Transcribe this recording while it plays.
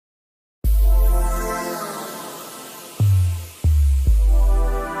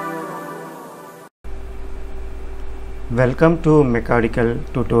Welcome to mechanical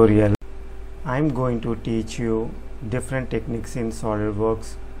tutorial. I am going to teach you different techniques in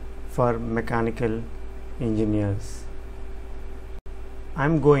SolidWorks for mechanical engineers. I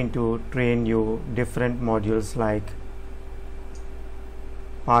am going to train you different modules like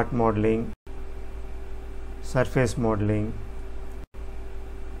part modeling, surface modeling,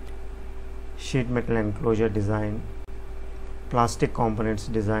 sheet metal enclosure design, plastic components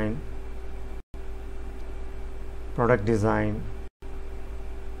design, product design,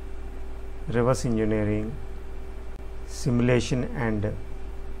 reverse engineering, simulation, and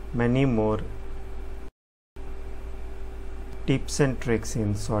many more tips and tricks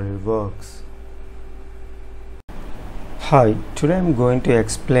in SolidWorks. Hi, today I am going to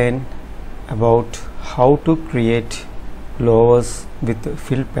explain about how to create louvers with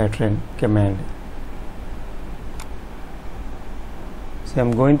fill pattern command. So I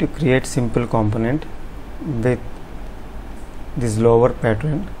am going to create simple component with this louver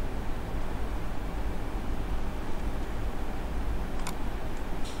pattern.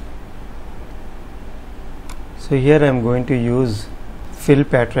 So here I am going to use fill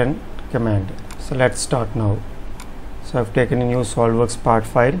pattern command. So let's start now. So I have taken a new SolidWorks part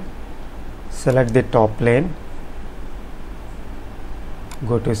file, select the top plane,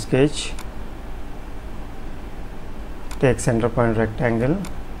 go to sketch, take center point rectangle,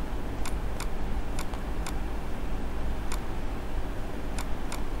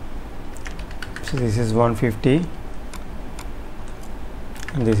 so this is 150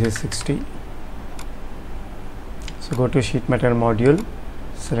 and this is 60. So go to sheet metal module,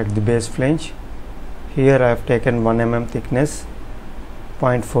 select the base flange. Here I have taken 1 mm thickness,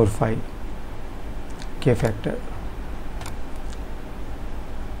 0.45 K factor.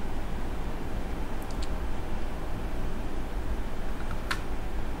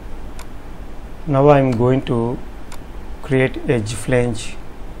 Now I am going to create edge flange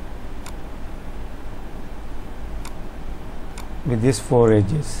with these 4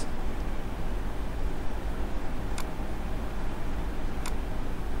 edges.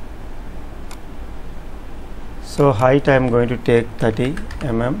 So height I am going to take 30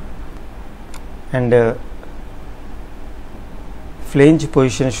 mm and flange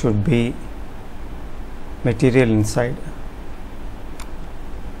position should be material inside,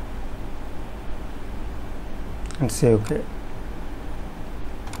 and say OK.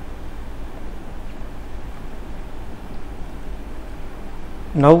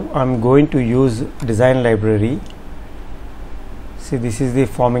 Now I am going to use design library. See, this is the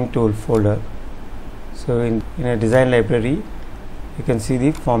forming tool folder. So in a design library you can see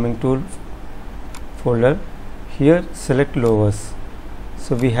the forming tool folder. Here select louvers.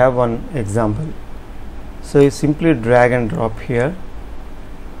 So we have one example. So you simply drag and drop here.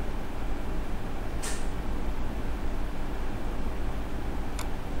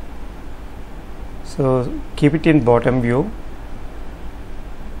 So keep it in bottom view.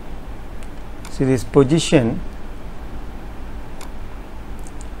 See this position,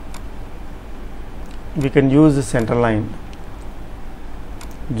 we can use the center line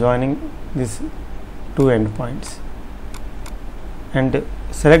joining these 2 endpoints, and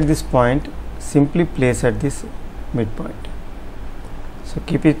select this point, simply place at this midpoint. So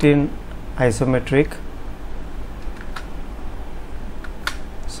keep it in isometric,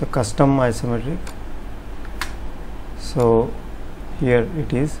 so custom isometric. So here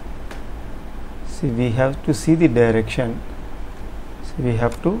it is. See, we have to see the direction, so we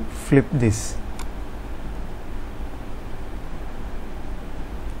have to flip this.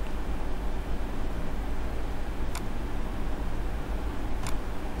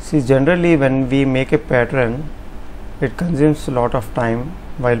 See, generally when we make a pattern, it consumes a lot of time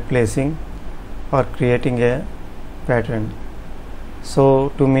while placing or creating a pattern.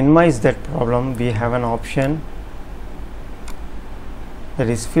 So to minimize that problem, we have an option that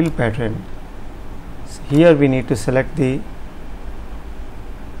is fill pattern. So here we need to select the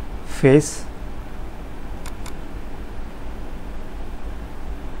face,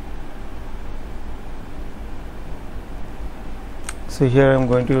 so here I am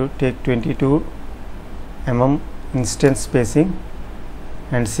going to take 22 mm instance spacing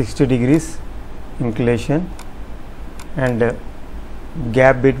and 60 degrees inclination, and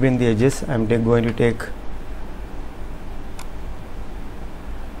gap between the edges I am going to take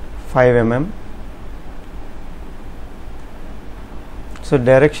 5 mm. So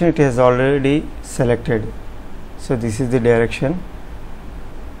direction it has already selected, so this is the direction.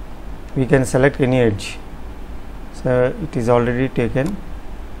 We can select any edge. So it is already taken,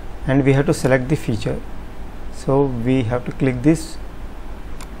 and we have to select the feature. So we have to click this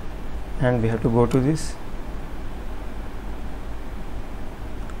and we have to go to this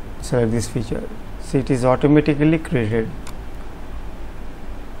select this feature. See, it is automatically created.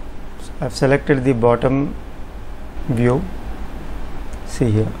 So I have selected the bottom view. See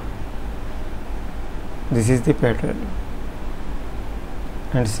here, this is the pattern,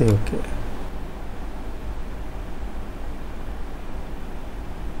 and say OK.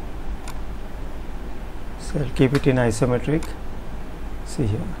 So I'll keep it in isometric. See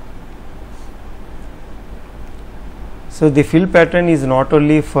here. So the fill pattern is not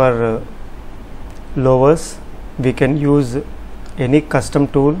only for louvers. We can use any custom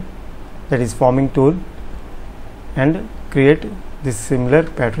tool, that is forming tool, and create this similar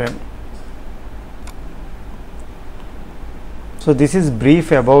pattern. So this is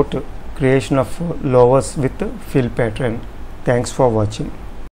brief about creation of louvers with fill pattern. Thanks for watching.